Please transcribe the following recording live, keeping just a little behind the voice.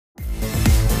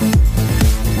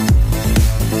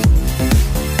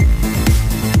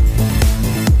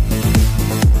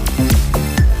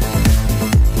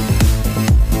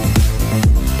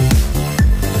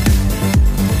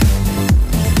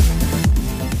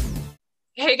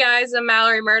Hey guys, I'm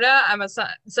Mallory Murda. I'm a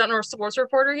Sentinel sports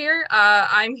reporter here.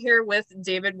 I'm here with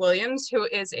David Williams, who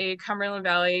is a Cumberland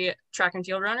Valley track and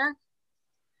field runner.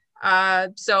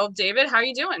 So David, how are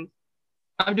you doing?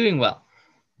 I'm doing well.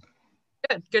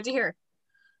 Good to hear.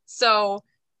 So,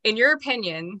 in your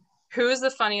opinion, who's the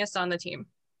funniest on the team?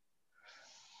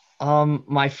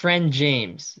 My friend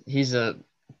James, he's a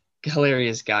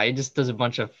hilarious guy. He just does a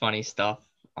bunch of funny stuff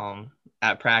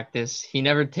at practice. He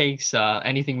never takes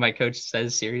anything my coach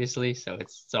says seriously, so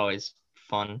it's always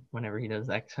fun whenever he does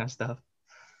that kind of stuff.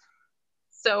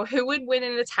 So, who would win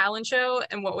in a talent show,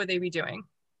 and what would they be doing?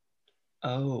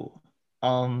 Oh,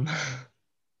 um,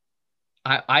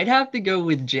 I'd have to go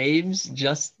with James,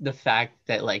 just the fact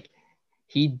that like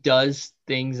he does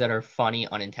things that are funny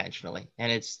unintentionally,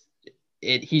 and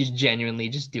he's genuinely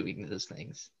just doing those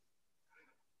things.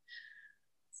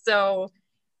 So,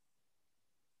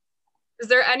 is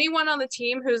there anyone on the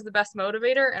team who's the best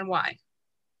motivator, and why?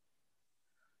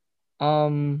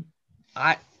 Um,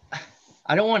 I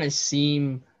I don't want to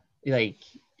seem like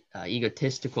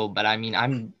egotistical, but I mean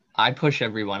I push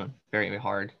everyone very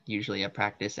hard usually at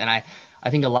practice, and I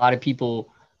think a lot of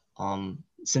people,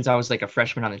 since I was like a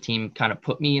freshman on the team, kind of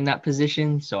put me in that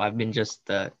position. So I've been just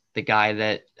the guy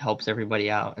that helps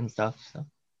everybody out and stuff. So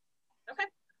Okay.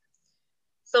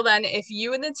 So then, if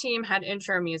you and the team had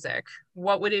intro music,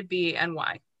 what would it be and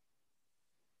why?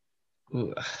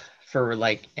 ooh, for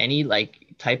like any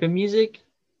like type of music,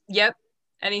 Yep.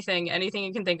 Anything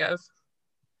you can think of.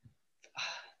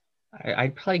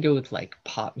 I'd probably go with like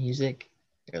pop music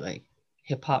or like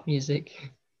hip hop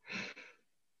music.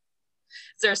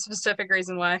 Is there a specific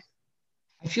reason why?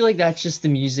 I feel like that's just the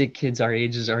music kids our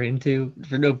ages are into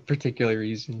for no particular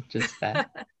reason, just that.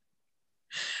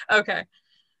 Okay.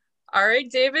 All right,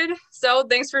 David. So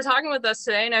thanks for talking with us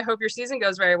today, and I hope your season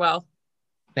goes very well.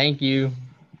 Thank you.